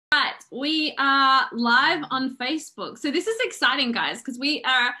we are live on Facebook. So this is exciting, guys, because we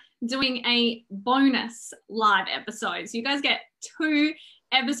are doing a bonus live episode. So you guys get 2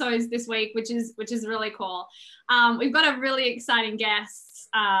 episodes this week, which is really cool. We've got a really exciting guest,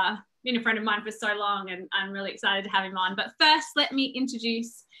 been a friend of mine for so long, and I'm really excited to have him on. But first, let me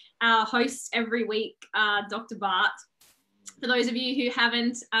introduce our host every week, Dr. Bart. For those of you who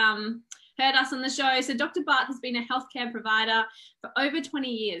haven't heard us on the show, so Dr. Bart has been a healthcare provider for over 20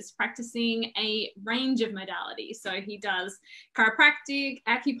 years, practicing a range of modalities. So he does chiropractic,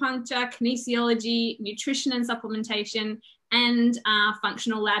 acupuncture, kinesiology, nutrition and supplementation, and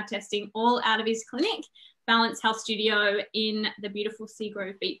functional lab testing, all out of his clinic, Balance Health Studio in the beautiful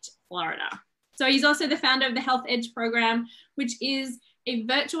Seagrove Beach, Florida. So he's also the founder of the Health Edge program, which is a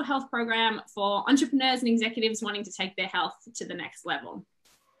virtual health program for entrepreneurs and executives wanting to take their health to the next level.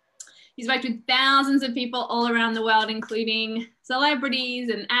 He's worked with thousands of people all around the world, including celebrities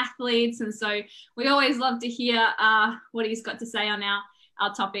and athletes. And so we always love to hear what he's got to say on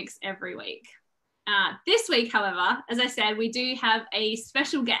our topics every week. This week, however, as I said, we do have a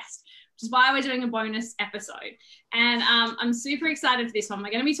special guest, which is why we're doing a bonus episode. And I'm super excited for this one.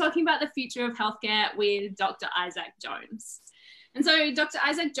 We're going to be talking about the future of healthcare with Dr. Isaac Jones. And so Dr.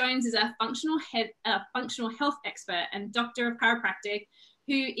 Isaac Jones is a functional health expert and doctor of chiropractic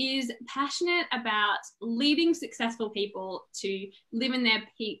who is passionate about leading successful people to live in their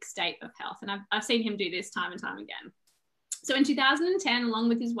peak state of health. And I've seen him do this time and time again. So in 2010, along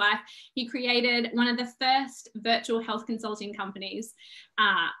with his wife, he created one of the first virtual health consulting companies,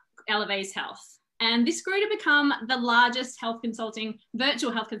 Elevaze Health. And this grew to become the largest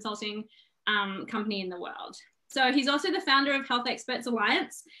virtual health consulting company in the world. So he's also the founder of Health Experts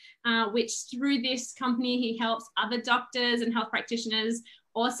Alliance, which through this company, he helps other doctors and health practitioners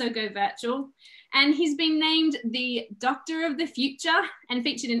also go virtual. And he's been named the Doctor of the Future and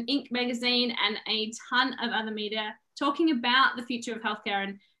featured in Inc. magazine and a ton of other media talking about the future of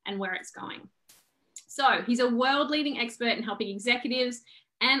healthcare and where it's going. So he's a world-leading expert in helping executives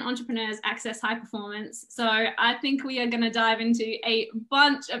and entrepreneurs access high performance. So I think we are going to dive into a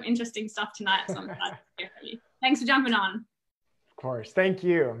bunch of interesting stuff tonight. So I'm excited to hear from you. Thanks for jumping on. Of course. Thank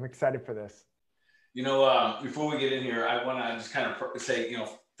you. I'm excited for this. You know, before we get in here, I want to just kind of say,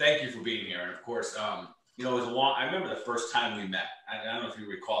 thank you for being here. And of course, it was I remember the first time we met. I don't know if you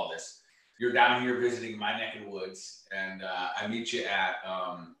recall this. You're down here visiting my neck of the woods, and I meet you at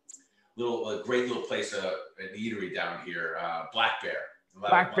a great little place, an eatery down here, Black Bear.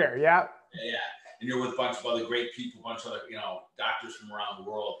 Black Bear, yeah. Yeah. And you're with a bunch of other great people, a bunch of other, doctors from around the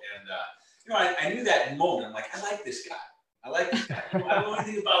world. And, I knew that moment. I'm like, I like this guy. I don't know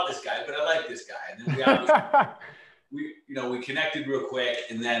anything about this guy, but I like this guy. And then we connected real quick.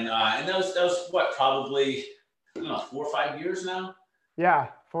 And then, and that was what, probably, 4 or 5 years now? Yeah,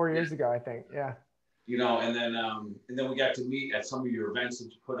 4 years ago, I think. Yeah. And then we got to meet at some of your events that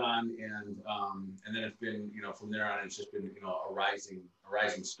you put on, and then it's been, from there on, it's just been, a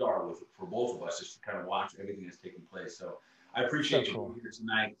rising star for both of us, just to kind of watch everything that's taking place. So I appreciate you being here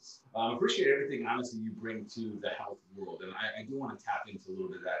tonight. I appreciate everything, honestly, you bring to the health world, and I do want to tap into a little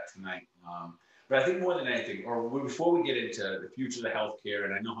bit of that tonight. But I think more than anything, or before we get into the future of the healthcare,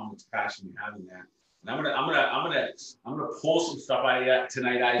 and I know how much passion you have in that. And I'm gonna pull some stuff out of you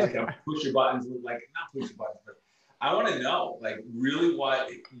tonight, Isaac. I'm gonna push your buttons, not push your buttons, but I want to know, really what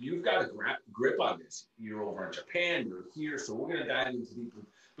you've got a grip on this. You're over in Japan, you're here, so we're gonna dive into deeper.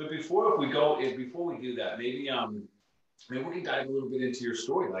 But before we do that, maybe we can dive a little bit into your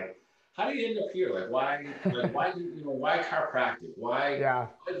story. How do you end up here? Why chiropractic? Why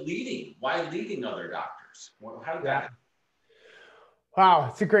leading other doctors? How did that happen? Wow,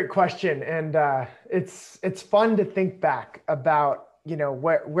 it's a great question. And it's fun to think back about,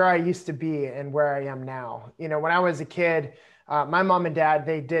 where I used to be and where I am now. When I was a kid, my mom and dad,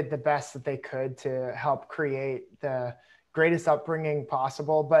 they did the best that they could to help create the greatest upbringing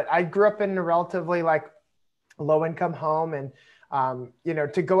possible. But I grew up in a relatively low income home, and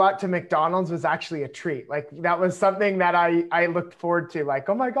to go out to McDonald's was actually a treat. That was something that I looked forward to,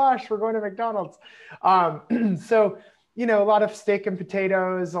 oh my gosh, we're going to McDonald's. So a lot of steak and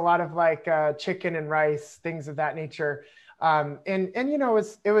potatoes, a lot of chicken and rice, things of that nature.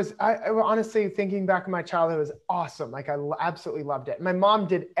 It was honestly, thinking back in my childhood, it was awesome. I absolutely loved it. My mom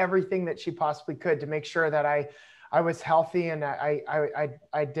did everything that she possibly could to make sure that I was healthy, and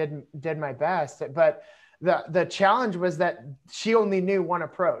I did my best. But the challenge was that she only knew one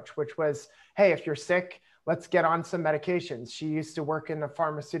approach, which was, hey, if you're sick, let's get on some medications. She used to work in the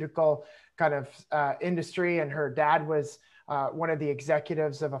pharmaceutical kind of industry, and her dad was one of the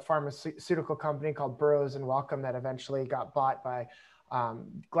executives of a pharmaceutical company called Burroughs and Wellcome that eventually got bought by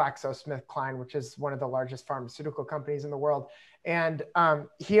GlaxoSmithKline, which is one of the largest pharmaceutical companies in the world. And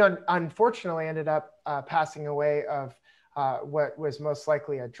he unfortunately ended up passing away of what was most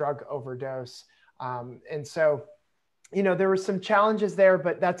likely a drug overdose. And so, you know, there were some challenges there,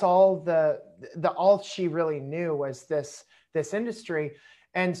 but that's all all she really knew was this industry.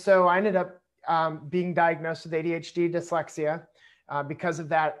 And so I ended up being diagnosed with ADHD, dyslexia. Because of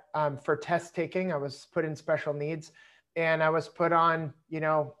that, for test taking, I was put in special needs, and I was put on, you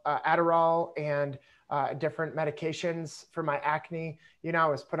know, Adderall and different medications for my acne. You know, I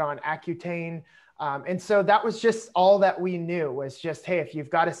was put on Accutane. And so that was just all that we knew was just, hey, if you've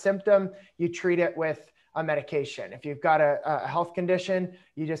got a symptom, you treat it with a medication. If you've got a health condition,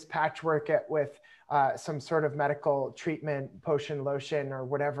 you just patchwork it with some sort of medical treatment, potion, lotion, or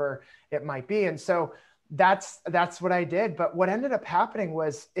whatever it might be. And so that's what I did. But what ended up happening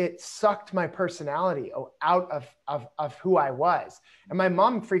was it sucked my personality out of who I was. And my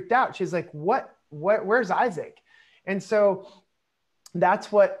mom freaked out. She's like, where's Isaac? And so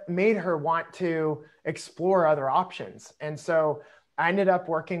that's what made her want to explore other options. And so I ended up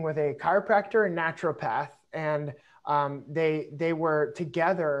working with a chiropractor and naturopath, and they were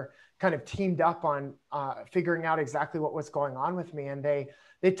together, kind of teamed up on figuring out exactly what was going on with me. And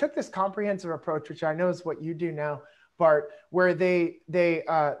they took this comprehensive approach, which I know is what you do now, Bart, where they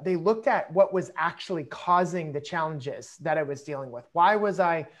looked at what was actually causing the challenges that I was dealing with. Why was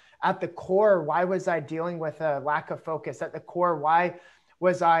I at the core? Why was I dealing with a lack of focus at the core? Why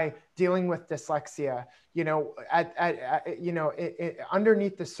was I dealing with dyslexia? You know,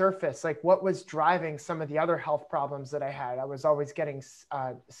 underneath the surface, like what was driving some of the other health problems that I had? I was always getting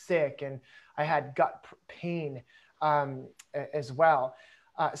sick, and I had gut pain as well.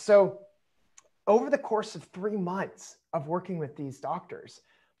 So over the course of 3 months of working with these doctors,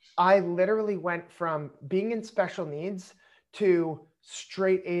 I literally went from being in special needs to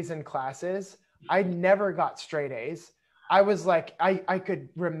straight A's in classes. I never got straight A's. I was like, I could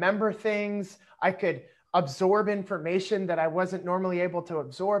remember things. I could absorb information that I wasn't normally able to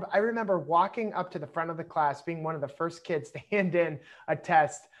absorb. I remember walking up to the front of the class, being one of the first kids to hand in a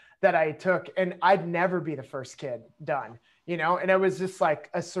test that I took, and I'd never be the first kid done, you know? And it was just like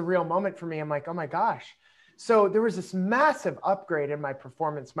a surreal moment for me. I'm like, oh my gosh. So there was this massive upgrade in my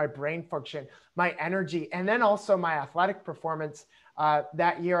performance, my brain function, my energy, and then also my athletic performance.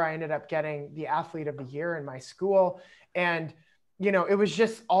 That year, I ended up getting the athlete of the year in my school. And, you know, it was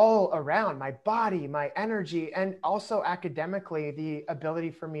just all around my body, my energy, and also academically, the ability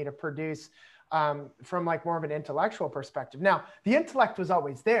for me to produce from like more of an intellectual perspective. Now, the intellect was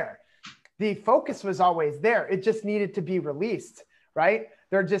always there. The focus was always there. It just needed to be released, right?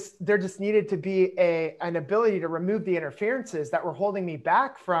 There just needed to be an ability to remove the interferences that were holding me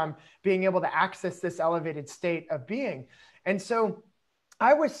back from being able to access this elevated state of being. And so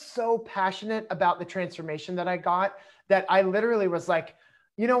I was so passionate about the transformation that I got that I literally was like,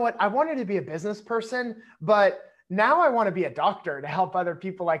 you know what? I wanted to be a business person, but now I want to be a doctor to help other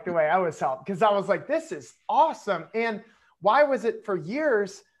people like the way I was helped. Because I was like, this is awesome. And why was it for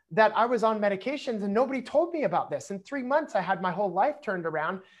years that I was on medications and nobody told me about this? In 3 months, I had my whole life turned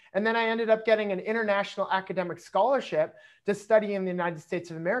around. And then I ended up getting an international academic scholarship to study in the United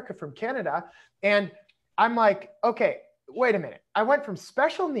States of America from Canada. And I'm like, okay, wait a minute. I went from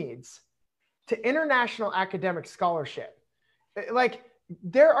special needs to international academic scholarship. Like,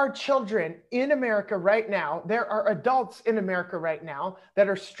 there are children in America right now, there are adults in America right now that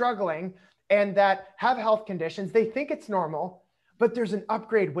are struggling and that have health conditions. They think it's normal, but there's an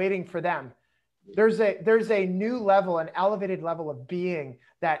upgrade waiting for them. There's a new level, an elevated level of being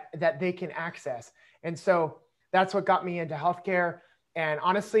that they can access. And so that's what got me into healthcare. And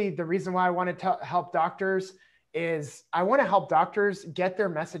honestly, the reason why I wanted to help doctors is I want to help doctors get their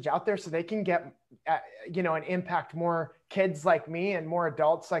message out there so they can get, and impact more kids like me and more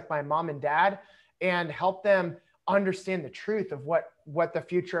adults like my mom and dad, and help them understand the truth of what the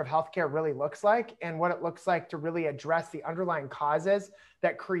future of healthcare really looks like and what it looks like to really address the underlying causes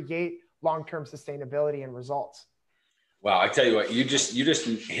that create long-term sustainability and results. Wow, I tell you what, you just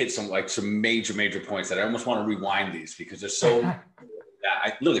hit some major points that I almost want to rewind these because there's so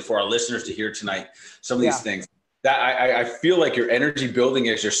that literally for our listeners to hear tonight, some of these things that I feel like your energy building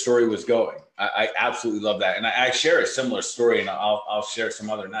as your story was going. I absolutely love that. And I share a similar story, and I'll share it some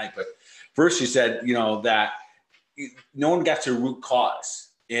other night. But first you said, that no one got to root cause.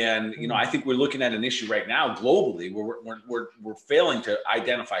 And, I think we're looking at an issue right now globally where we're failing to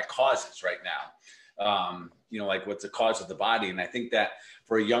identify causes right now. Like what's the cause of the body. And I think that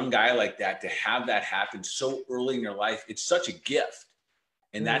for a young guy like that, to have that happen so early in your life, it's such a gift.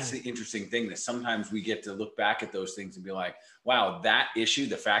 And that's the interesting thing, that sometimes we get to look back at those things and be like, wow, that issue,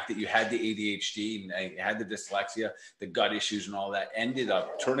 the fact that you had the ADHD and you had the dyslexia, the gut issues and all that, ended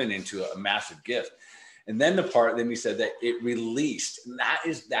up turning into a massive gift. And then then we said that it released. And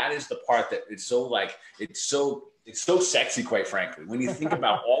that is the part that it's so like, it's so sexy, quite frankly, when you think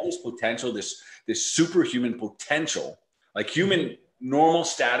about all this potential, this superhuman potential. Like human normal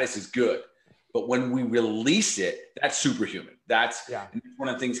status is good, but when we release it, that's superhuman. That's one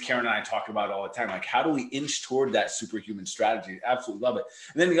of the things Karen and I talk about all the time. Like, how do we inch toward that superhuman strategy? Absolutely love it.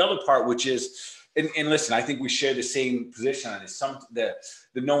 And then the other part, which is, and listen, I think we share the same position on this, something that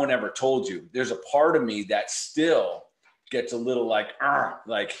no one ever told you. There's a part of me that still gets a little like,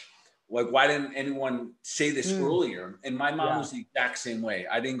 why didn't anyone say this earlier? And my mom was the exact same way.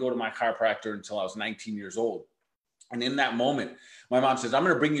 I didn't go to my chiropractor until I was 19 years old. And in that moment, my mom says, I'm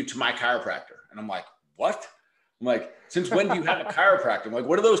going to bring you to my chiropractor. And I'm like, what? I'm like, since when do you have a chiropractor? I'm like,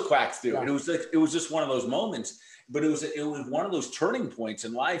 what do those quacks do? And it was just one of those moments, but it was one of those turning points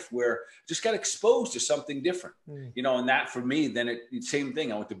in life where I just got exposed to something different, and that for me, then same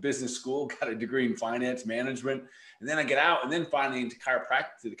thing. I went to business school, got a degree in finance management, and then I get out and then finally into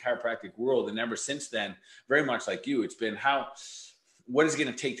the chiropractic world. And ever since then, very much like you, it's been what is it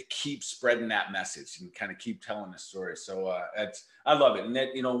going to take to keep spreading that message and kind of keep telling the story. So I love it. And that,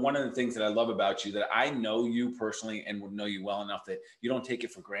 one of the things that I love about you, that I know you personally and would know you well enough that you don't take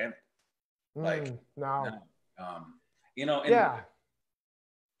it for granted. And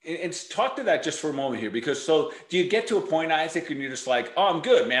talk to that just for a moment here, because so do you get to a point, Isaac, and you're just like, oh, I'm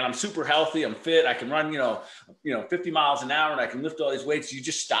good, man. I'm super healthy. I'm fit. I can run, 50 miles an hour and I can lift all these weights. You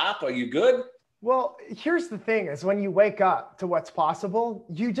just stop. Are you good? Well, here's the thing is when you wake up to what's possible,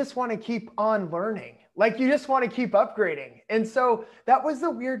 you just want to keep on learning. Like you just want to keep upgrading. And so that was the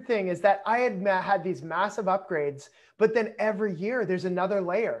weird thing, is that I had these massive upgrades, but then every year there's another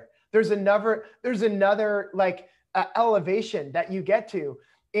layer. There's another like elevation that you get to.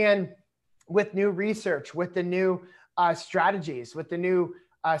 And with new research, with the new strategies, with the new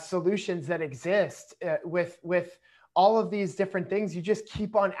solutions that exist, with all of these different things, you just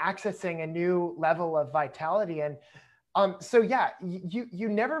keep on accessing a new level of vitality. And you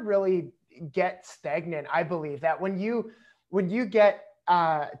never really get stagnant. I believe that when you get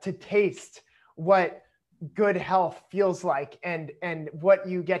to taste what good health feels like and what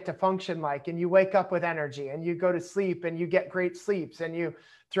you get to function like, and you wake up with energy and you go to sleep and you get great sleeps and you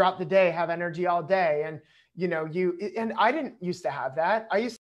throughout the day have energy all day. And and I didn't used to have that.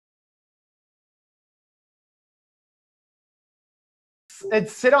 I'd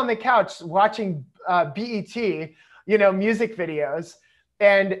sit on the couch watching BET, music videos.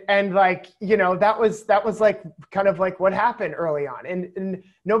 And like, that was like kind of like what happened early on. And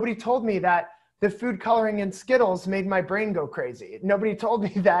nobody told me that the food coloring in Skittles made my brain go crazy. Nobody told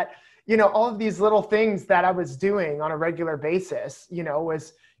me that, all of these little things that I was doing on a regular basis,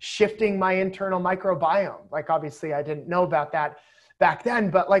 was shifting my internal microbiome. Like, obviously I didn't know about that back then,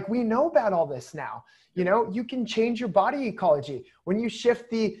 but like, we know about all this now. You can change your body ecology. When you shift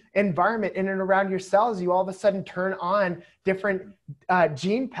the environment in and around your cells, you all of a sudden turn on different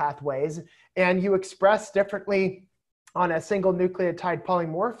gene pathways, and you express differently on a single nucleotide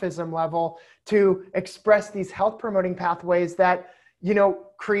polymorphism level to express these health promoting pathways that,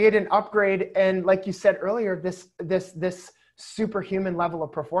 create an upgrade. And like you said earlier, this superhuman level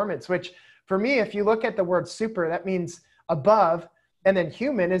of performance, which for me, if you look at the word super, that means above, and then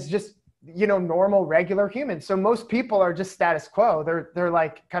human is just, normal, regular humans. So most people are just status quo. They're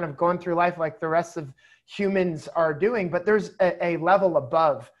like kind of going through life like the rest of humans are doing, but there's a level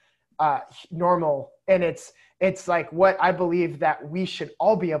above normal. And it's like what I believe that we should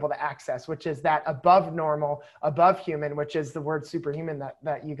all be able to access, which is that above normal, above human, which is the word superhuman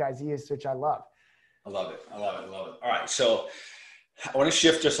that you guys use, which I love. I love it. All right. So I want to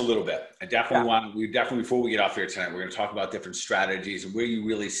shift just a little bit. I definitely before we get off here tonight, we're going to talk about different strategies and where you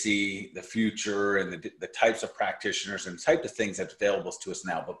really see the future and the types of practitioners and type of things that's available to us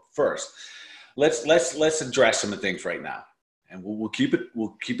now. But first, let's address some of the things right now, and we'll keep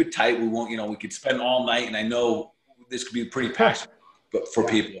it tight. We won't, we could spend all night, and I know this could be pretty passionate for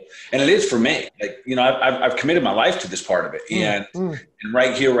people, and it is for me. Like, I've committed my life to this part of it, and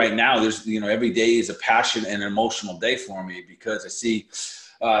right here, right now, there's, every day is a passion and an emotional day for me because I see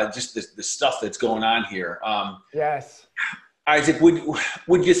just the stuff that's going on here. Yes. Isaac,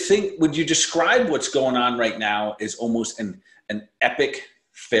 would you describe what's going on right now as almost an epic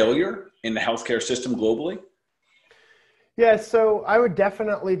failure in the healthcare system globally? Yeah, so I would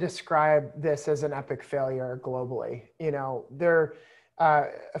definitely describe this as an epic failure globally.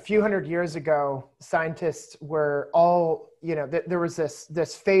 a few hundred years ago, scientists were all, there was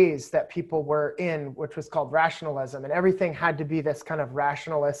this phase that people were in, which was called rationalism, and everything had to be this kind of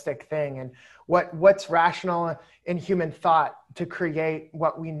rationalistic thing. And what's rational in human thought to create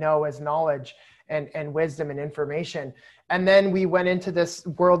what we know as knowledge and wisdom and information. And then we went into this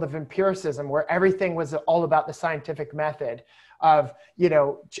world of empiricism where everything was all about the scientific method of,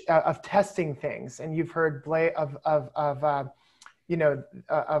 of testing things. And you've heard of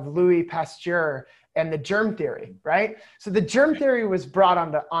Louis Pasteur and the germ theory, right? So the germ theory was brought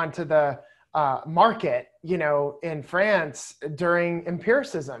onto the market, in France during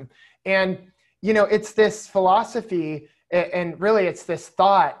empiricism. And, it's this philosophy, and really it's this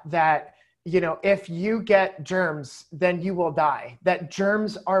thought that, if you get germs, then you will die, that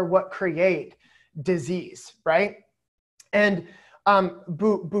germs are what create disease, right? And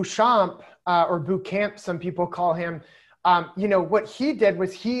Beauchamp, or Beaucamp, some people call him, what he did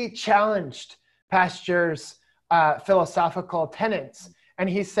was he challenged Pasteur's philosophical tenets. And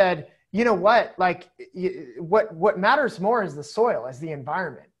he said, what matters more is the soil, is the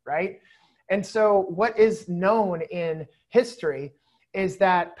environment, right? And so what is known in history is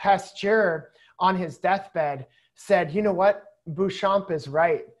that Pasteur on his deathbed said, Beauchamp is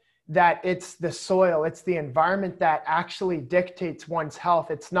right, that it's the soil, it's the environment that actually dictates one's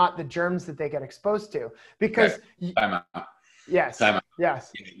health. It's not the germs that they get exposed to. Because Time out. Yes. Time out.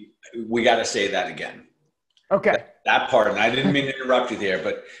 Yes. We got to say that again. Okay. That part, and I didn't mean to interrupt you there,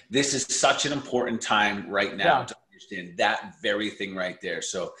 but this is such an important time right now to understand that very thing right there.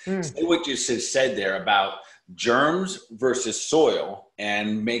 So say what you just said there about germs versus soil,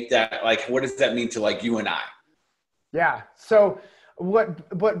 and make that, like, what does that mean to, like, you and I? Yeah. So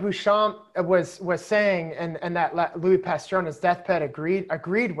what Beauchamp was saying, and that Louis Pasteur on his deathbed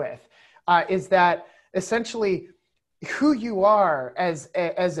agreed with, is that essentially who you are as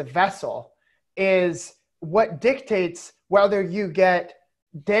a vessel is what dictates whether you get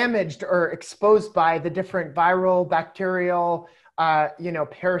damaged or exposed by the different viral, bacterial,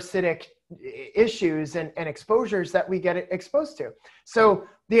 parasitic issues and exposures that we get exposed to. So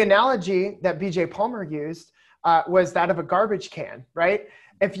the analogy that BJ Palmer used was that of a garbage can, right?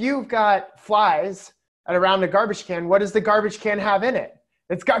 If you've got flies around a garbage can, what does the garbage can have in it?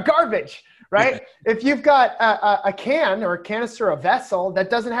 It's got garbage, right? If you've got a can or a canister, a vessel that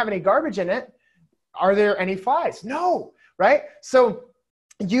doesn't have any garbage in it, are there any flies? No, right? So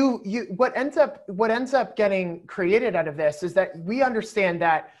what ends up getting created out of this is that we understand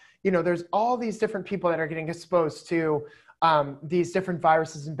that, there's all these different people that are getting exposed to these different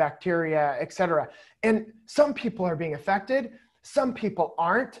viruses and bacteria, et cetera. And some people are being affected, some people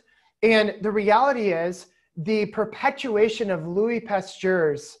aren't. And the reality is the perpetuation of Louis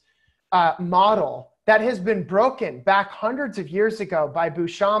Pasteur's model that has been broken back hundreds of years ago by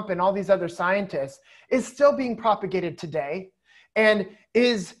Beauchamp and all these other scientists is still being propagated today, and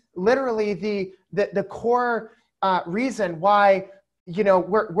is literally the core reason why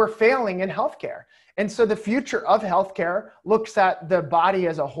we're failing in healthcare. And so the future of healthcare looks at the body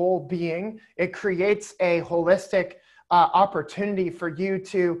as a whole being. It creates a holistic opportunity for you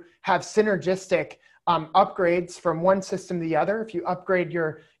to have synergistic upgrades from one system to the other. If you upgrade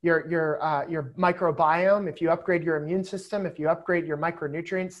your microbiome, if you upgrade your immune system, if you upgrade your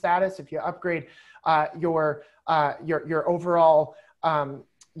micronutrient status, if you upgrade your overall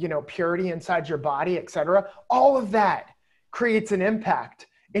purity inside your body, et cetera, all of that creates an impact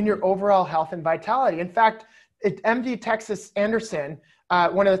in your overall health and vitality. In fact, at MD Texas Anderson,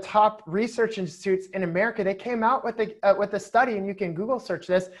 one of the top research institutes in America, they came out with a study, and you can Google search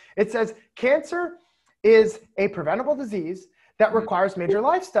this. It says cancer is a preventable disease that requires major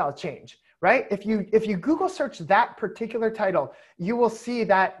lifestyle change, right? If you Google search that particular title, you will see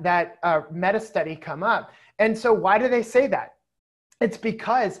that meta study come up. And so why do they say that? It's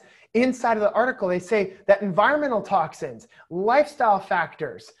because inside of the article, they say that environmental toxins, lifestyle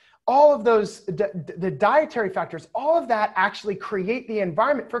factors, all of those, the dietary factors, all of that actually create the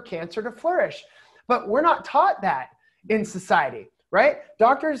environment for cancer to flourish. But we're not taught that in society, right?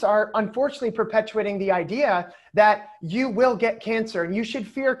 Doctors are unfortunately perpetuating the idea that you will get cancer and you should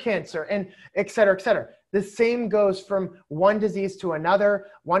fear cancer, and et cetera, et cetera. The same goes from one disease to another,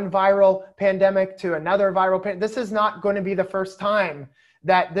 one viral pandemic to another viral pandemic. This is not going to be the first time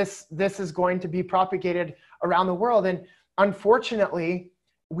that this is going to be propagated around the world. And unfortunately,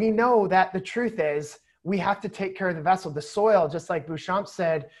 we know that the truth is we have to take care of the vessel. The soil, just like Beauchamp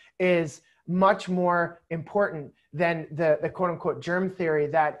said, is much more important than the quote unquote germ theory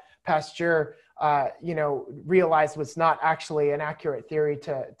that Pasteur realized was not actually an accurate theory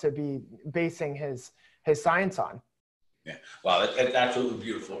to be basing his science on. Yeah. Wow. That's absolutely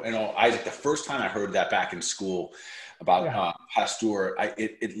beautiful. You know, Isaac, the first time I heard that back in school about Pasteur,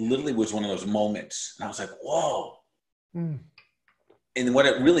 it literally was one of those moments. And I was like, whoa. Mm. And what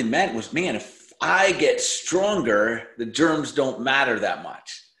it really meant was, man, if I get stronger, the germs don't matter that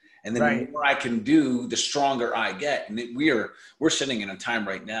much. And then the more I can do, the stronger I get. And we're sitting in a time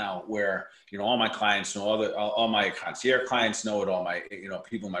right now where, you know, all my clients know, all my concierge clients know it, all my, you know,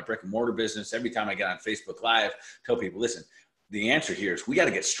 people in my brick and mortar business. Every time I get on Facebook Live, tell people, listen, the answer here is we got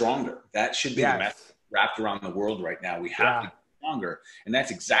to get stronger. That should be the message wrapped around the world right now. We have to get stronger. And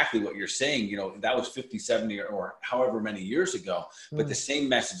that's exactly what you're saying. You know, that was 50, 70 or however many years ago, but the same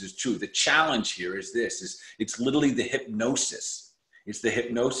message is true. The challenge here is it's literally the hypnosis. It's the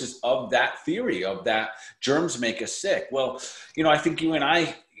hypnosis of that theory of that germs make us sick. Well, you know, I think you and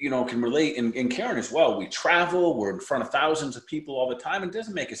I, you know, can relate, and Karen as well. We travel, we're in front of thousands of people all the time. It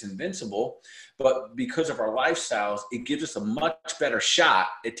doesn't make us invincible, but because of our lifestyles, it gives us a much better shot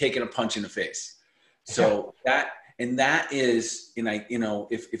at taking a punch in the face. So that is, and I, you know,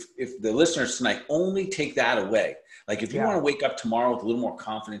 if the listeners tonight only take that away, like if you want to wake up tomorrow with a little more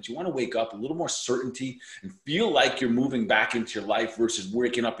confidence, you want to wake up a little more certainty and feel like you're moving back into your life versus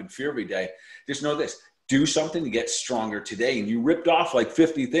waking up in fear every day, just know this. Do something to get stronger today. And you ripped off like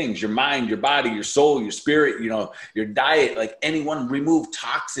 50 things, your mind, your body, your soul, your spirit, you know, your diet, like anyone, remove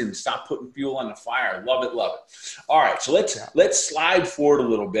toxins, stop putting fuel on the fire. Love it. Love it. All right. So let's slide forward a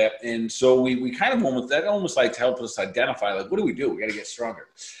little bit. And so we kind of almost like to help us identify, like, what do? We got to get stronger.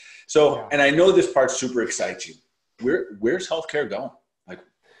 So, and I know this part super excites you. Where's healthcare going? Like,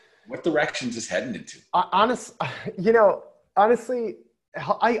 what directions is heading into? Honestly,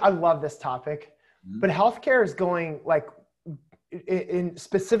 I love this topic. But healthcare is going like in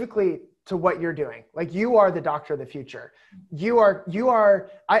specifically to what you're doing. Like you are the doctor of the future.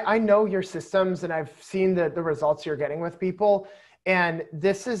 I know your systems and I've seen the results you're getting with people. And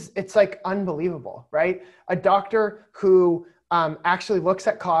it's like unbelievable, right? A doctor who actually looks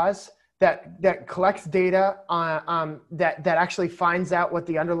at cause, that collects data that actually finds out what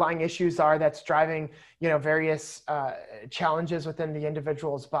the underlying issues are that's driving, you know, various challenges within the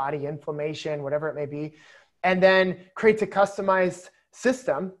individual's body, inflammation, whatever it may be, and then creates a customized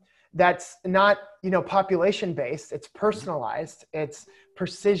system that's not, you know, population based. It's personalized. It's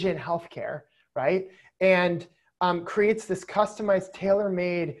precision healthcare, right? And creates this customized,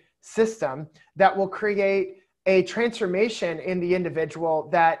 tailor-made system that will create a transformation in the individual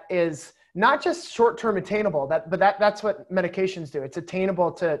that is not just short-term attainable, but that's what medications do. It's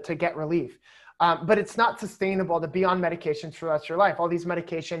attainable to get relief, but it's not sustainable to be on medications for the rest of your life. All these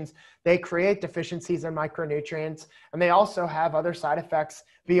medications, they create deficiencies in micronutrients, and they also have other side effects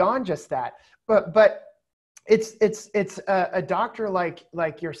beyond just that. But it's a doctor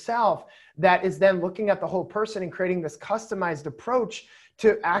like yourself that is then looking at the whole person and creating this customized approach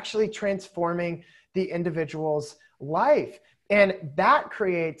to actually transforming the individual's life. And that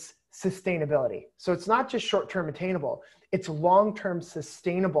creates sustainability. So it's not just short-term attainable, it's long-term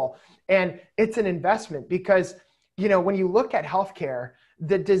sustainable. And it's an investment because, you know, when you look at healthcare,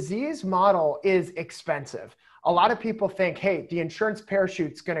 the disease model is expensive. A lot of people think, hey, the insurance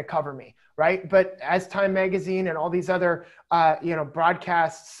parachute's going to cover me, right? But as Time Magazine and all these other,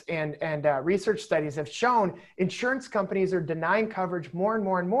 broadcasts and research studies have shown, insurance companies are denying coverage more and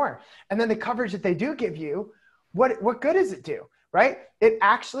more and more. And then the coverage that they do give you, what good does it do, right? It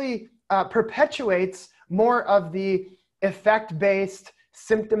actually perpetuates more of the effect-based,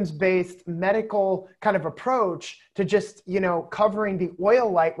 symptoms-based medical kind of approach to just, you know, covering the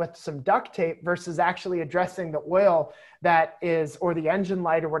oil light with some duct tape versus actually addressing the oil that is, or the engine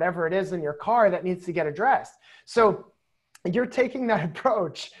light or whatever it is in your car that needs to get addressed. So you're taking that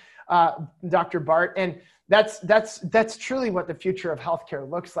approach, Dr. Bart, and that's truly what the future of healthcare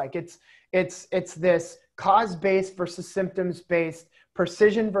looks like. It's this cause-based versus symptoms-based,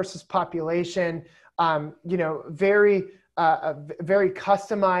 precision versus population, very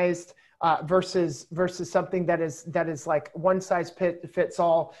customized versus something that is like one size fits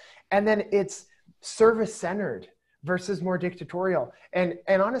all. And then it's service-centered versus more dictatorial. And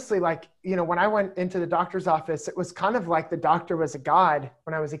honestly, like, you know, when I went into the doctor's office, it was kind of like the doctor was a god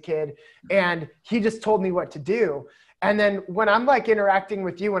when I was a kid, and he just told me what to do. And then when I'm like interacting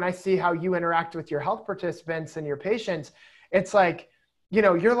with you, and I see how you interact with your health participants and your patients, it's like, you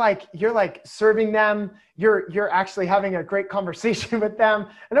know, you're like serving them. You're actually having a great conversation with them.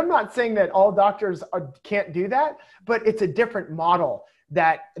 And I'm not saying that all doctors can't do that, but it's a different model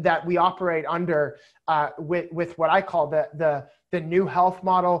that we operate under with what I call the new health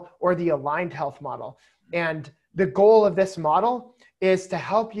model or the aligned health model. And the goal of this model is to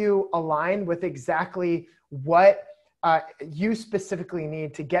help you align with exactly what you specifically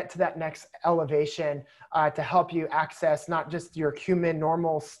need to get to that next elevation, to help you access not just your human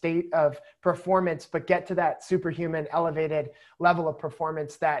normal state of performance, but get to that superhuman elevated level of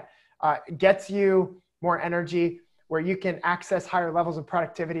performance that gets you more energy, where you can access higher levels of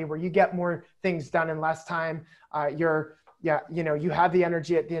productivity, where you get more things done in less time. You have the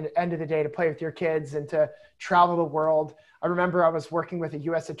energy at the end of the day to play with your kids and to travel the world. I remember I was working with a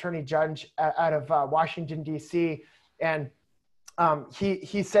U.S. attorney judge out of Washington, D.C. And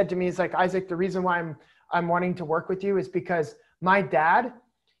he said to me, he's like, Isaac, the reason why I'm wanting to work with you is because my dad,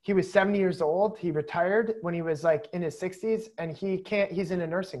 he was 70 years old. He retired when he was like in his 60s, and he's in a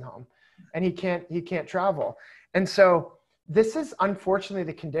nursing home and he can't travel. And so this is unfortunately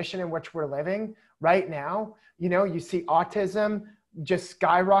the condition in which we're living right now. You know, you see autism just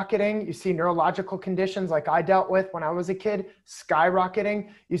skyrocketing. You see neurological conditions like I dealt with when I was a kid skyrocketing.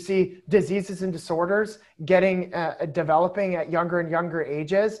 You see diseases and disorders developing at younger and younger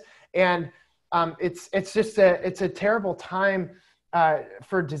ages. And it's a terrible time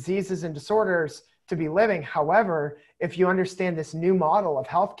for diseases and disorders to be living. However, if you understand this new model of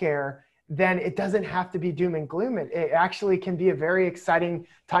healthcare, then it doesn't have to be doom and gloom. It actually can be a very exciting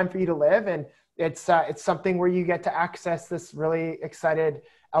time for you to live. And it's something where you get to access this really excited,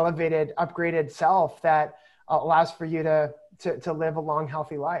 elevated, upgraded self that allows for you to live a long,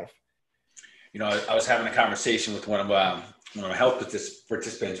 healthy life. You know, I was having a conversation with one of my health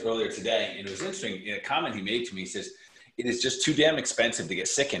participants earlier today, and it was interesting. In a comment he made to me, he says, "It is just too damn expensive to get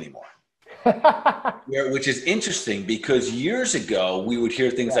sick anymore." Which is interesting, because years ago we would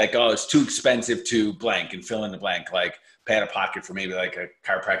hear things like, "Oh, it's too expensive to blank," and fill in the blank, like pay out of pocket for maybe like a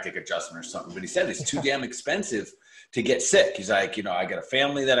chiropractic adjustment or something. But he said it's too damn expensive to get sick. He's like, you know, I got a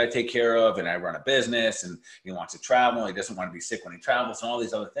family that I take care of, and I run a business, and he wants to travel. He doesn't want to be sick when he travels, and all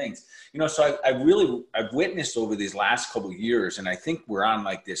these other things. You know, so I've witnessed over these last couple of years, and I think we're on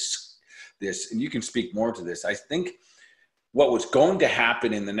like this, and you can speak more to this. I think what was going to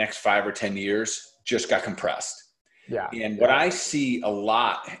happen in the next 5 or 10 years just got compressed. Yeah. And what I see a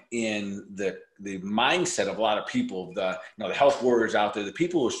lot in the mindset of a lot of people, the health warriors out there, the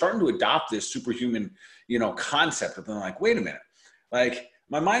people who are starting to adopt this superhuman, concept of them, like, wait a minute, like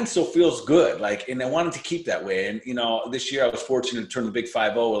my mind still feels good. Like, and I wanted to keep that way. And, this year I was fortunate to turn the big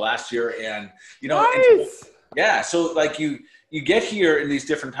 5-0 last year. And, nice. So like you get here in these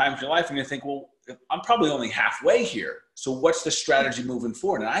different times in your life and you think, well, I'm probably only halfway here. So what's the strategy moving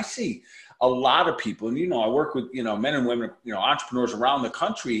forward? And I see a lot of people, and, I work with, men and women, entrepreneurs around the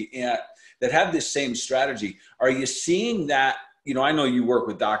country that have this same strategy. Are you seeing that? I know you work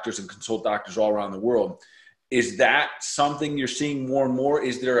with doctors and consult doctors all around the world. Is that something you're seeing more and more?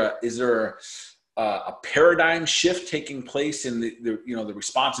 Is there a paradigm shift taking place in the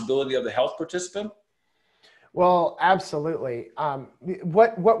responsibility of the health participant? Well, absolutely.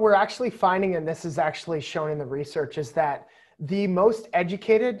 What we're actually finding, and this is actually shown in the research, is that the most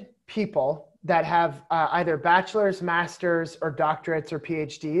educated people that have either bachelor's, master's, or doctorates or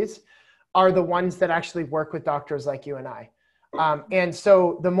PhDs are the ones that actually work with doctors like you and I. And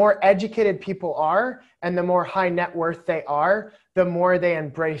so the more educated people are and the more high net worth they are, the more they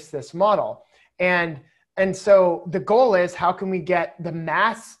embrace this model. And so the goal is, how can we get the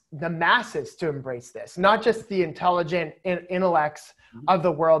masses to embrace this? Not just the intelligent intellects of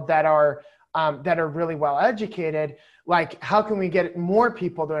the world that are really well educated. Like, how can we get more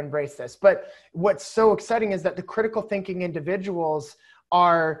people to embrace this? But what's so exciting is that the critical thinking individuals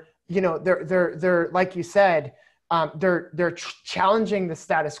are, they're like you said, they're challenging the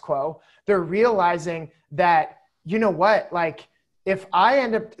status quo. They're realizing that, like, if I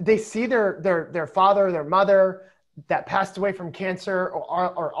end up, they see their father or their mother that passed away from cancer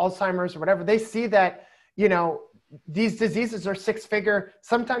or Alzheimer's or whatever. They see that, these diseases are 6-figure,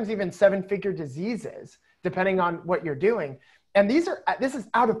 sometimes even 7-figure diseases, depending on what you're doing. And this is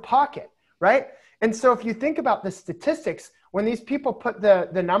out of pocket, right? And so if you think about the statistics, when these people put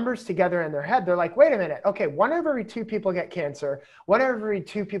the numbers together in their head, they're like, wait a minute, okay, 1 of every 2 people get cancer, 1 of every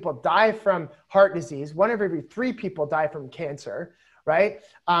 2 people die from heart disease, 1 of every 3 people die from cancer, right?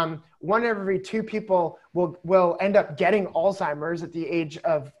 1 of every 2 people will end up getting Alzheimer's at the age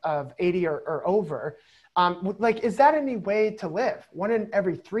of 80 or over. Like, is that any way to live? 1 in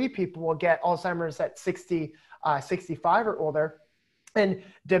every 3 people will get Alzheimer's at 60, 65 or older. And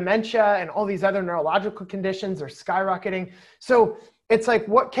dementia and all these other neurological conditions are skyrocketing. So it's like,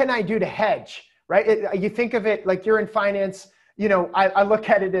 what can I do to hedge, right? You think of it like you're in finance, I look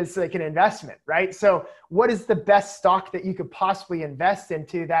at it as like an investment, right? So what is the best stock that you could possibly invest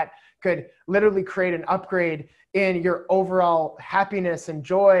into that could literally create an upgrade in your overall happiness and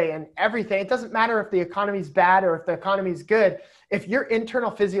joy and everything. It doesn't matter if the economy's bad or if the economy's good. If your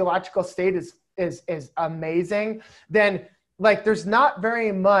internal physiological state is amazing, then like there's not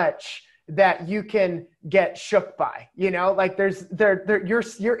very much that you can get shook by, you know, like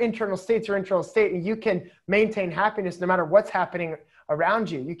your internal state's your internal state, and you can maintain happiness no matter what's happening around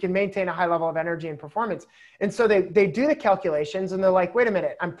you. You can maintain a high level of energy and performance. And so they do the calculations and they're like, wait a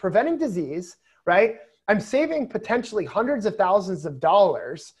minute, I'm preventing disease, right? I'm saving potentially hundreds of thousands of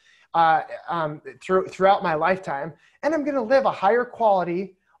dollars throughout my lifetime, and I'm going to live a higher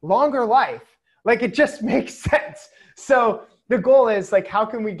quality, longer life. Like, it just makes sense. So the goal is like, how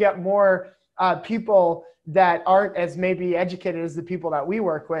can we get more people that aren't as maybe educated as the people that we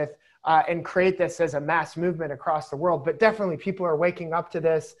work with, and create this as a mass movement across the world? But definitely people are waking up to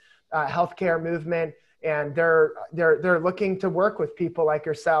this healthcare movement, and they're looking to work with people like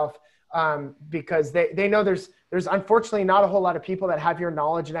yourself, because they know there's unfortunately not a whole lot of people that have your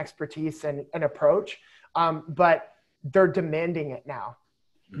knowledge and expertise and approach, but they're demanding it now.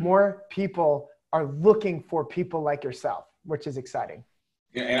 More people are looking for people like yourself, which is exciting.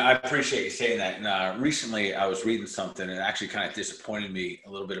 Yeah, and I appreciate you saying that. And recently I was reading something, and it actually kind of disappointed me a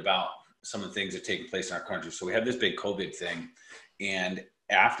little bit about some of the things that are taking place in our country. So we had this big COVID thing, and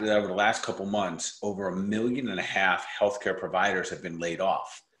after that, over the last couple months, over 1.5 million healthcare providers have been laid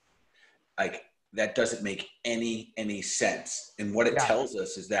off. Like, that doesn't make any sense. And what it tells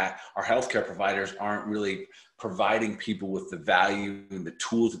us is that our healthcare providers aren't really providing people with the value and the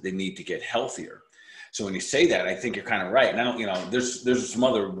tools that they need to get healthier. So when you say that, I think you're kind of right. And I don't, you know, there's some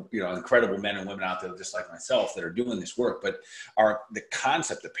other, you know, incredible men and women out there just like myself that are doing this work, but the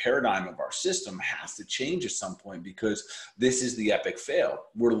concept, the paradigm of our system has to change at some point, because this is the epic fail.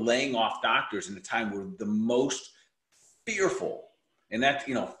 We're laying off doctors in a time we're the most fearful, and that,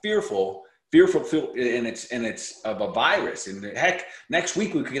 you know, fearful, and it's of a virus. And heck, next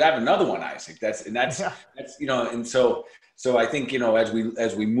week we could have another one, Isaac. That's you know, and so I think, you know, as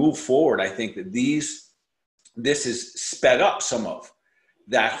we move forward, I think that this is sped up some of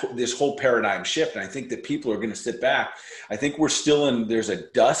this whole paradigm shift. And I think that people are going to sit back. I think we're still there's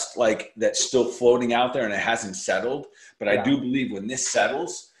a dust like that's still floating out there, and it hasn't settled. But I do believe when this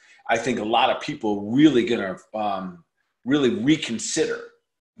settles, I think a lot of people really going to really reconsider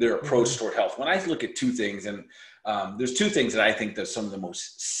their approach toward health. When I look at two things, and there's two things that I think that some of the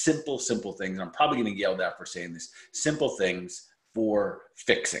most simple things, and I'm probably going to get yelled at for saying this, simple things for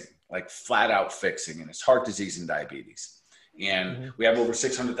fixing, like flat out fixing, and it's heart disease and diabetes. And we have over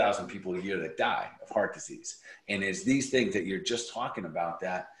 600,000 people a year that die of heart disease. And it's these things that you're just talking about,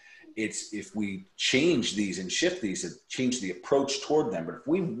 that it's, if we change these and shift these and change the approach toward them, but if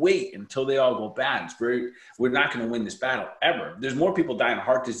we wait until they all go bad, we're not going to win this battle ever. There's more people dying of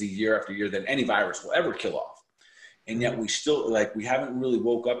heart disease year after year than any virus will ever kill off. And yet we still, like, we haven't really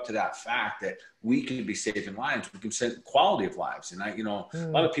woke up to that fact that we can be saving lives. We can save quality of lives. And a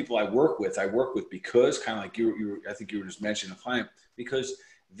lot of people I work with because, kind of like I think you were just mentioning a client, because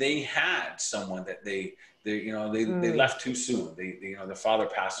they had someone that they left too soon. Their father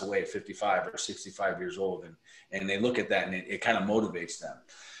passed away at 55 or 65 years old, and they look at that, and it kind of motivates them.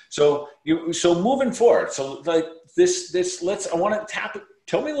 So moving forward, so like I want to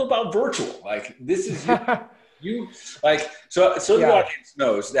tell me a little about virtual. Like, this is so the audience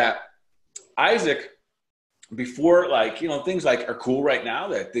knows that Isaac, before, like, you know, things like are cool right now,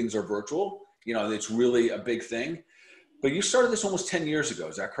 that things are virtual, you know, it's really a big thing. But you started this almost 10 years ago.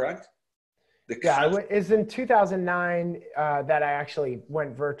 Is that correct? It was in 2009 that I actually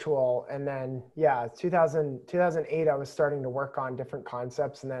went virtual. And then, 2008, I was starting to work on different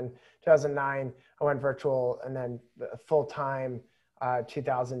concepts. And then 2009, I went virtual, and then full time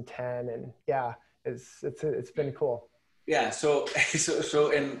 2010. And it's been cool. Yeah. So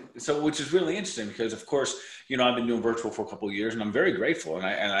which is really interesting, because of course, you know, I've been doing virtual for a couple of years, and I'm very grateful.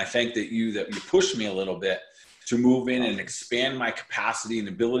 And I think that you pushed me a little bit to move in and expand my capacity and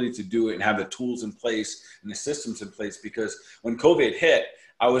ability to do it, and have the tools in place and the systems in place, because when COVID hit,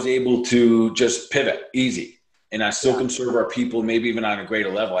 I was able to just pivot easy, and I still can serve our people, maybe even on a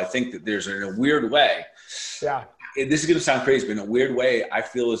greater level. I think that there's, in a weird way, this is going to sound crazy, but in a weird way, I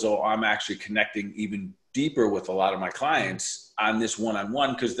feel as though I'm actually connecting even deeper with a lot of my clients on this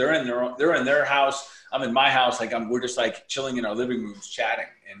one-on-one, because they're in their house, I'm in my house, like we're just like chilling in our living rooms chatting,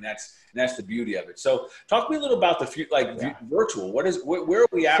 and that's the beauty of it. So talk to me a little about the virtual. Where are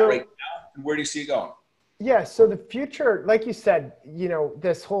we at right now, and where do you see it going? Yeah. So the future, like you said, you know,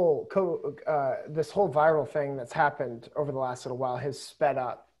 this whole viral thing that's happened over the last little while has sped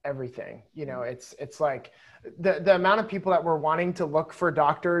up everything. You know, it's like the amount of people that were wanting to look for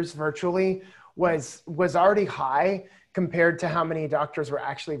doctors virtually was already high compared to how many doctors were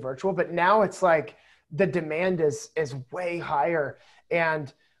actually virtual. But now it's like the demand is way higher.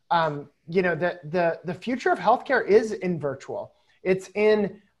 And, you know, the future of healthcare is in virtual. It's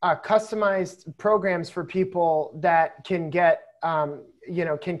in customized programs for people that can get, you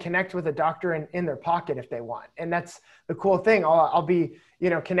know, can connect with a doctor in their pocket if they want. And that's the cool thing. I'll be, you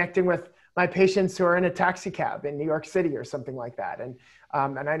know, connecting with my patients who are in a taxi cab in New York City or something like that. And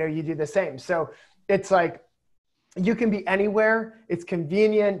I know you do the same. So it's like, you can be anywhere. It's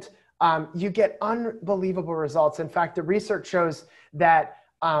convenient. You get unbelievable results. In fact, the research shows that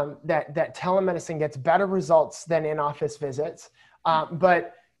that telemedicine gets better results than in-office visits.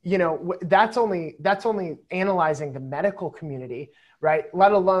 But you know, that's only analyzing the medical community, right?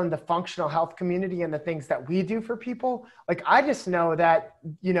 Let alone the functional health community and the things that we do for people. Like, I just know that,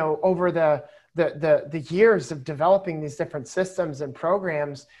 you know, over the years of developing these different systems and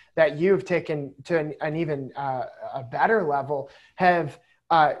programs that you've taken to an even a better level have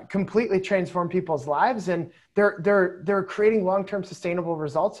completely transformed people's lives, and they're creating long-term sustainable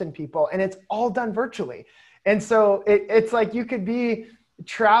results in people, and it's all done virtually. And so it's like, you could be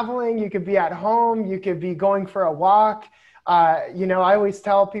traveling, you could be at home, you could be going for a walk. You know, I always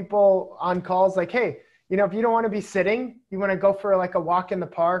tell people on calls, like, hey, you know, if you don't want to be sitting, you want to go for like a walk in the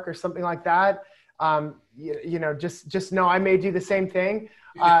park or something like that. You know, just know I may do the same thing.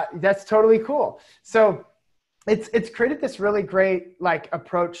 That's totally cool. So it's created this really great like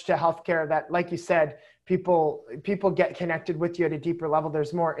approach to healthcare that, like you said, people get connected with you at a deeper level.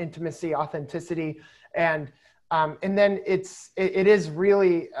 There's more intimacy, authenticity, and then it is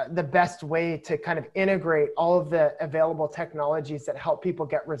really the best way to kind of integrate all of the available technologies that help people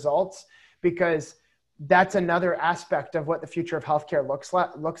get results, because that's another aspect of what the future of healthcare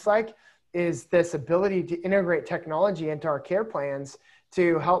looks like, is this ability to integrate technology into our care plans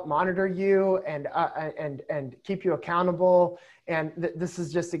to help monitor you and keep you accountable. And this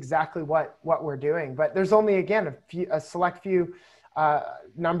is just exactly what we're doing. But there's only, again, a select few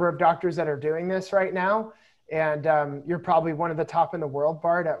number of doctors that are doing this right now. And you're probably one of the top in the world,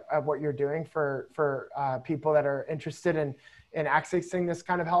 Bart, at what you're doing for people that are interested in accessing this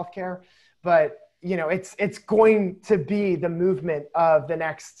kind of healthcare. But, you know, it's going to be the movement of the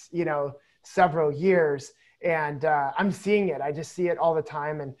next, you know, several years. And I'm seeing it. I just see it all the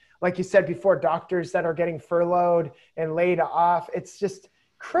time. And like you said before, doctors that are getting furloughed and laid off, it's just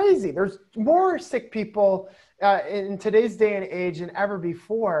crazy. There's more sick people in today's day and age than ever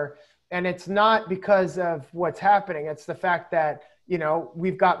before. And it's not because of what's happening. It's the fact that, you know,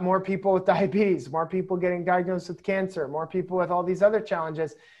 we've got more people with diabetes, more people getting diagnosed with cancer, more people with all these other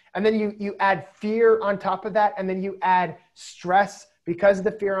challenges. And then you add fear on top of that. And then you add stress because of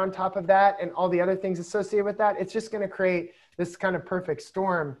the fear on top of that and all the other things associated with that. It's just going to create this kind of perfect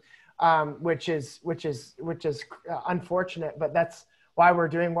storm, which is unfortunate, but that's why we're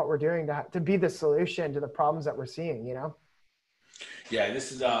doing what we're doing, to be the solution to the problems that we're seeing, you know? Yeah,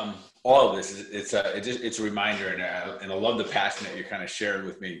 this is all of this. It's a reminder, and I love the passion that you're kind of sharing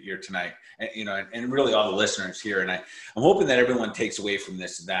with me here tonight, and you know, and really all the listeners here. And I'm hoping that everyone takes away from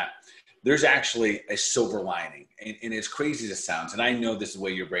this that there's actually a silver lining, and as crazy as it sounds, and I know this is the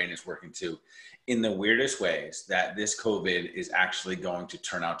way your brain is working too, in the weirdest ways, that this COVID is actually going to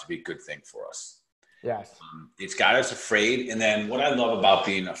turn out to be a good thing for us. Yes. It's got us afraid, and then what I love about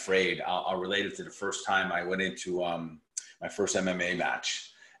being afraid, I'll relate it to the first time I went into my first MMA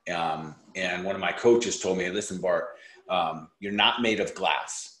match. And one of my coaches told me, listen, Bart, you're not made of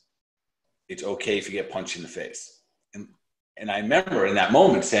glass. It's okay if you get punched in the face. And I remember in that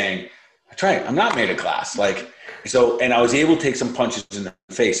moment saying, that's right, I'm not made of glass. Like, so, and I was able to take some punches in the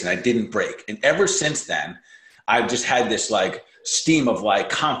face and I didn't break. And ever since then, I've just had this like steam of like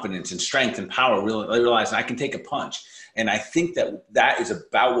confidence and strength and power, realizing I can take a punch. And I think that is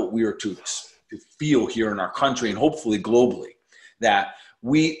about what we are to feel here in our country and hopefully globally, that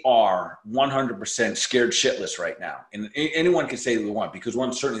we are 100% scared shitless right now. And anyone can say they want, because we're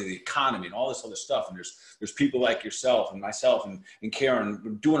uncertain of the economy and all this other stuff. And there's people like yourself and myself and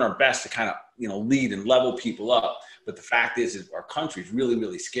Karen doing our best to kind of, you know, lead and level people up. But the fact is our country is really,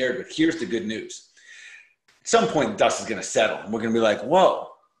 really scared. But here's the good news. At some point, dust is going to settle and we're going to be like, whoa,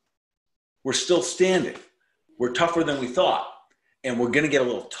 we're still standing. We're tougher than we thought. And we're going to get a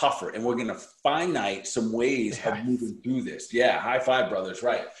little tougher, and we're going to finite some ways of moving through this. Yeah, high five, brothers,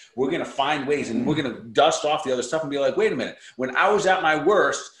 right. We're going to find ways, and we're going to dust off the other stuff and be like, wait a minute, when I was at my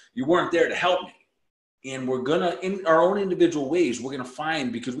worst, you weren't there to help me. And we're going to, in our own individual ways, we're going to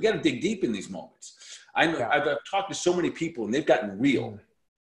find, because we got to dig deep in these moments. I've talked to so many people, and they've gotten real.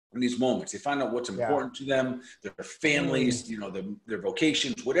 in these moments. They find out what's important to them, their families, you know, their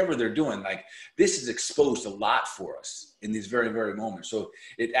vocations, whatever they're doing. Like, this is exposed a lot for us in these very, very moments. So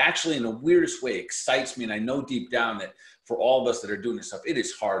it actually, in the weirdest way, excites me. And I know deep down that for all of us that are doing this stuff, it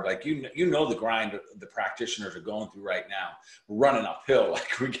is hard. Like, you know, the grind the practitioners are going through right now. We're running uphill,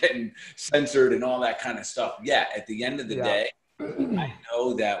 like we're getting censored and all that kind of stuff. Yeah, at the end of the day, I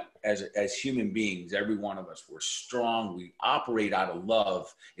know that as human beings, every one of us, we're strong. We operate out of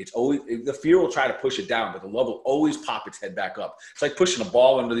love. It's always, the fear will try to push it down, but the love will always pop its head back up. It's like pushing a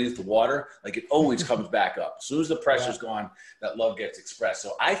ball underneath the water. Like, it always comes back up. As soon as the pressure's gone, that love gets expressed.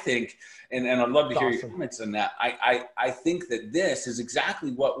 So I think, and I'd love to hear your comments on that. I think that this is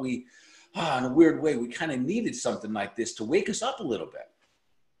exactly what we, in a weird way, we kind of needed something like this to wake us up a little bit.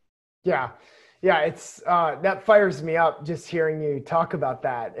 Yeah. Yeah, it's that fires me up just hearing you talk about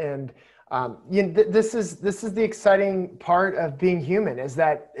that. And you know, this is the exciting part of being human, is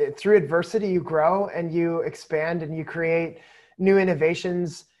that through adversity you grow and you expand and you create new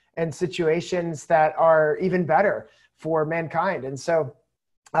innovations and situations that are even better for mankind. And so,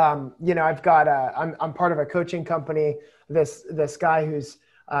 you know, I've got I'm part of a coaching company. This guy who's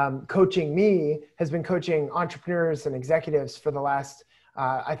coaching me has been coaching entrepreneurs and executives for the last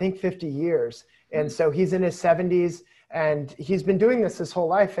I think 50 years. And so he's in his 70s and he's been doing this his whole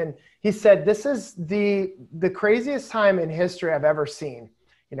life. And he said, this is the craziest time in history I've ever seen.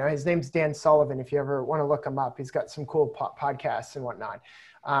 You know, his name's Dan Sullivan. If you ever want to look him up, he's got some cool podcasts and whatnot.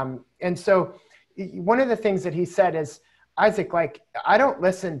 And so one of the things that he said is, Isaac, like, I don't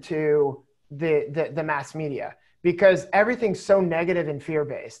listen to the mass media because everything's so negative and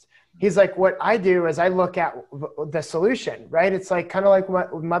fear-based. He's like, what I do is I look at the solution, right? It's like kind of like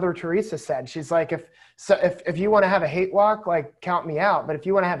what Mother Teresa said. She's like, if you want to have a hate walk, like, count me out. But if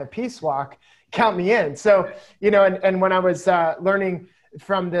you want to have a peace walk, count me in. So, you know, and when I was learning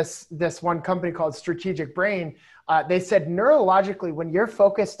from this one company called Strategic Brain, they said neurologically, when you're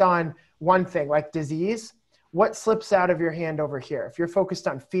focused on one thing like disease, what slips out of your hand over here? If you're focused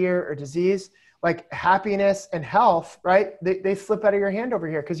on fear or disease, like happiness and health, right? They slip out of your hand over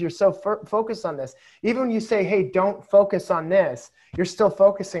here because you're so focused on this. Even when you say, hey, don't focus on this, you're still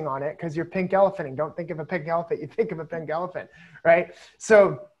focusing on it because you're pink elephanting. Don't think of a pink elephant, you think of a pink elephant, right?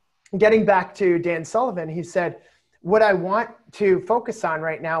 So getting back to Dan Sullivan, he said, what I want to focus on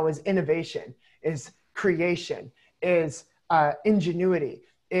right now is innovation, is creation, is ingenuity,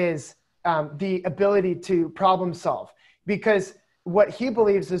 is the ability to problem solve. Because what he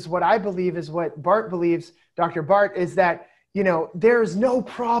believes is what I believe is what Bart believes, Dr. Bart, is that, you know, there's no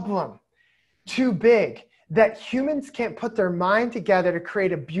problem too big that humans can't put their mind together to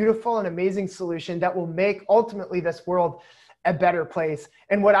create a beautiful and amazing solution that will make ultimately this world a better place.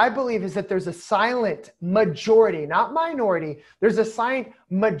 And what I believe is that there's a silent majority, not minority, there's a silent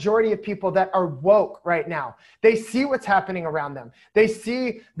majority of people that are woke right now. They see what's happening around them. They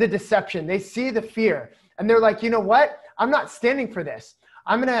see the deception. They see the fear. And they're like, you know what? I'm not standing for this.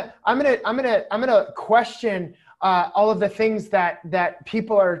 I'm gonna question all of the things that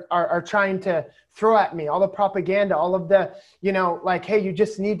people are trying to throw at me, all the propaganda, all of the, you know, like, hey, you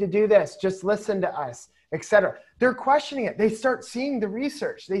just need to do this, just listen to us, etc. They're questioning it. They start seeing the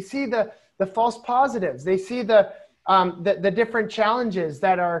research. They see the false positives. They see the different challenges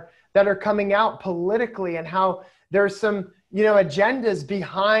that are coming out politically and how there's some, you know, agendas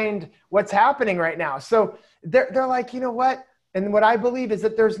behind what's happening right now. So they're like, you know what? And what I believe is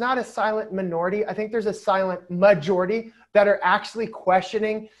that there's not a silent minority. I think there's a silent majority that are actually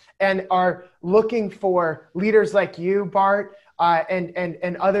questioning and are looking for leaders like you, Bart,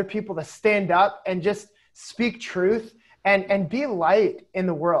 and other people to stand up and just speak truth and be light in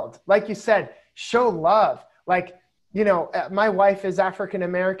the world. Like you said, show love. Like, you know, my wife is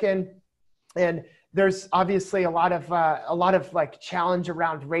African-American, and there's obviously a lot of like challenge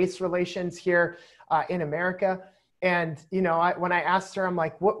around race relations here in America. And, you know, when I asked her, I'm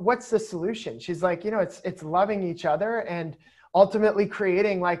like, what's the solution? She's like, you know, it's loving each other and ultimately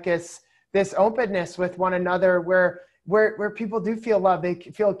creating like this openness with one another where people do feel loved, they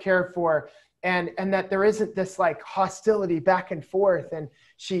feel cared for, and that there isn't this like hostility back and forth. And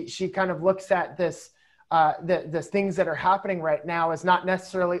she kind of looks at this, the things that are happening right now as not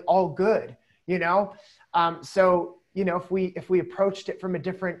necessarily all good, you know? So, you know, if we approached it from a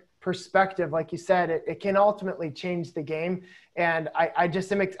different perspective, like you said, it can ultimately change the game. And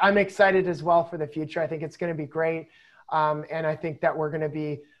I'm excited as well for the future. I think it's going to be great. And I think that we're going to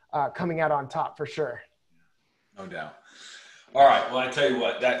be coming out on top for sure. No doubt. All right. Well, I tell you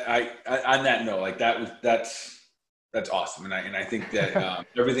what, that on that note, like that's That's awesome. And I think that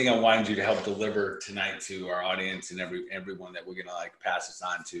everything I wanted you to help deliver tonight to our audience and everyone that we're going to like pass this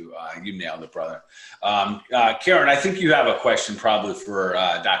on to, you nailed it, brother. Karen, I think you have a question probably for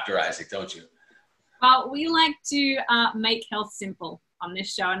Dr. Isaac, don't you? Well, we like to make health simple on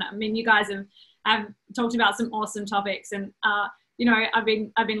this show. And I mean, you guys have talked about some awesome topics, and, you know, I've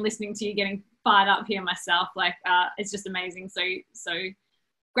been listening to you getting fired up here myself. Like, it's just amazing. So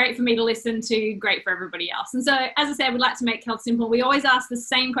great for me to listen to, great for everybody else. And so, as I said, we'd like to make health simple. We always ask the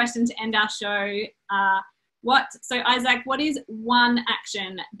same question to end our show. So Isaac, what is one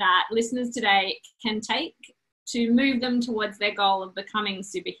action that listeners today can take to move them towards their goal of becoming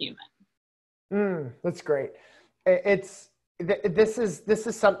superhuman? That's great. This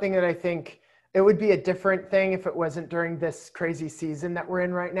is something that I think it would be a different thing if it wasn't during this crazy season that we're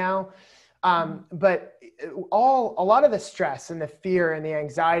in right now. But a lot of the stress and the fear and the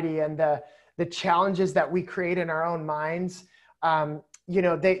anxiety and the challenges that we create in our own minds, you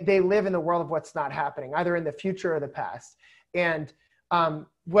know, they live in the world of what's not happening, either in the future or the past. And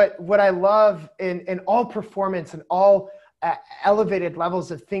what I love in all performance and all elevated levels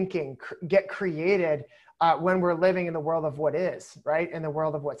of thinking get created when we're living in the world of what is, right? In the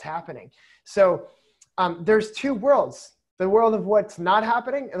world of what's happening. So there's two worlds. The world of what's not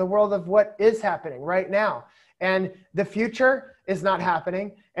happening and the world of what is happening right now. And the future is not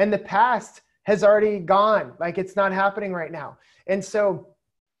happening and the past has already gone. Like, it's not happening right now. And so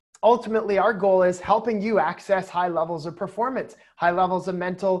ultimately our goal is helping you access high levels of performance, high levels of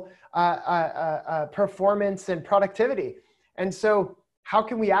mental performance and productivity. And so how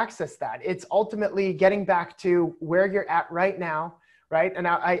can we access that? It's ultimately getting back to where you're at right now, right? And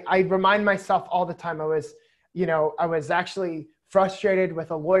I remind myself all the time, I was actually frustrated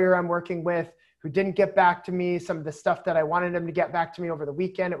with a lawyer I'm working with who didn't get back to me some of the stuff that I wanted him to get back to me over the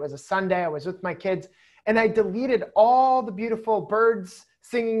weekend. It was a Sunday. I was with my kids and I deleted all the beautiful birds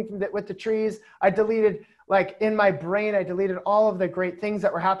singing with the trees. I deleted, like, in my brain, I deleted all of the great things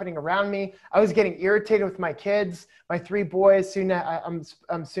that were happening around me. I was getting irritated with my kids, my 3 boys. Soon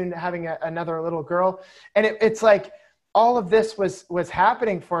I'm soon having another little girl. And it's like all of this was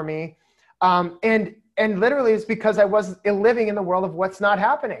happening for me. And literally it's because I was living in the world of what's not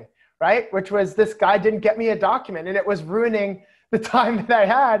happening, right? Which was, this guy didn't get me a document and it was ruining the time that I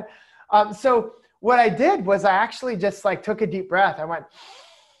had. So what I did was I actually just like took a deep breath. I went,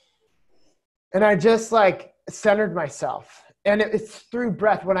 and I just like centered myself. And it's through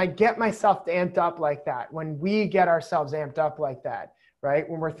breath. When I get myself amped up like that, when we get ourselves amped up like that, right?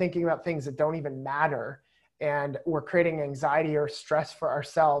 When we're thinking about things that don't even matter, and we're creating anxiety or stress for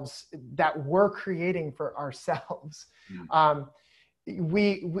ourselves that we're creating for ourselves.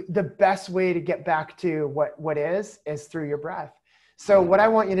 The best way to get back to what is through your breath. So what I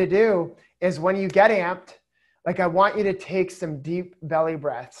want you to do is, when you get amped, like, I want you to take some deep belly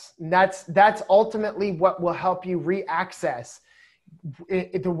breaths. And that's ultimately what will help you re-access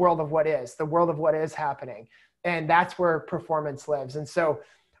the world of what is happening. And that's where performance lives. And so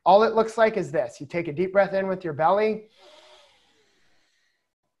all it looks like is this. You take a deep breath in with your belly.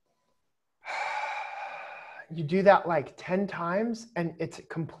 You do that like 10 times and it's a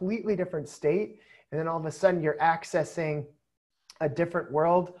completely different state. And then all of a sudden you're accessing a different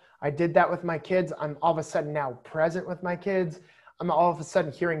world. I did that with my kids. I'm all of a sudden now present with my kids. I'm all of a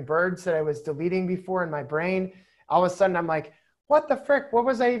sudden hearing birds that I was deleting before in my brain. All of a sudden I'm like, what the frick? What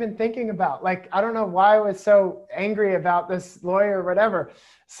was I even thinking about? Like, I don't know why I was so angry about this lawyer or whatever.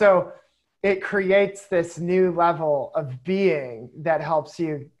 So it creates this new level of being that helps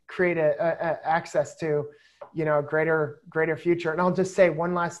you create a access to, you know, a greater future. And I'll just say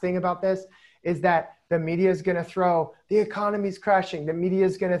one last thing about this is that the media is going to throw, the economy's crashing. The media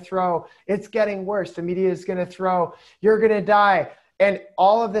is going to throw, it's getting worse. The media is going to throw, you're going to die. And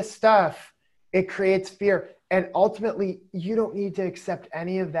all of this stuff, it creates fear. And ultimately, you don't need to accept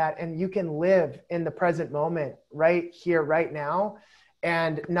any of that. And you can live in the present moment right here, right now,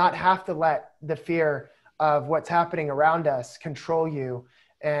 and not have to let the fear of what's happening around us control you.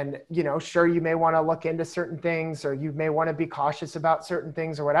 And, you know, sure, you may want to look into certain things, or you may want to be cautious about certain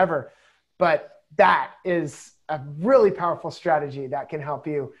things or whatever. But that is a really powerful strategy that can help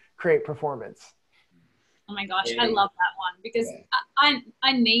you create performance. Oh my gosh, I love that one, because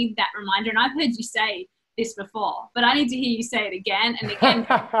I need that reminder. And I've heard you say this before, but I need to hear you say it again and again.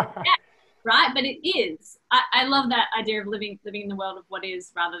 Right? But it is. I love that idea of living in the world of what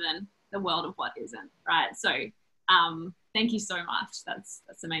is rather than the world of what isn't. Right? So thank you so much.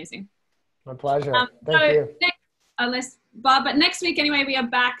 That's amazing. My pleasure. Thank you. But next week anyway, we are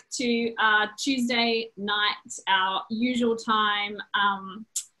back to Tuesday night, our usual time.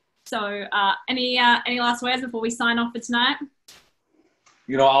 So any last words before we sign off for tonight?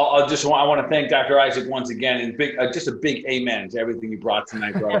 You know, I want to thank Dr. Isaac once again, and just a big amen to everything you brought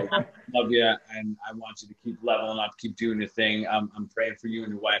tonight, brother. Love you, and I want you to keep leveling up, keep doing your thing. I'm praying for you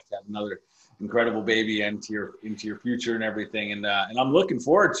and your wife to have another incredible baby into your future and everything. And I'm looking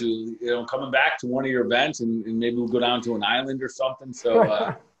forward to coming back to one of your events, and maybe we'll go down to an island or something.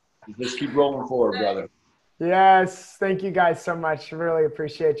 So let's keep rolling forward, brother. Yes, thank you guys so much. Really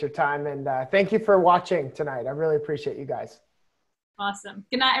appreciate your time, and thank you for watching tonight. I really appreciate you guys. Awesome.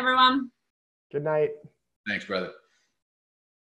 Good night, everyone. Good night. Thanks, brother.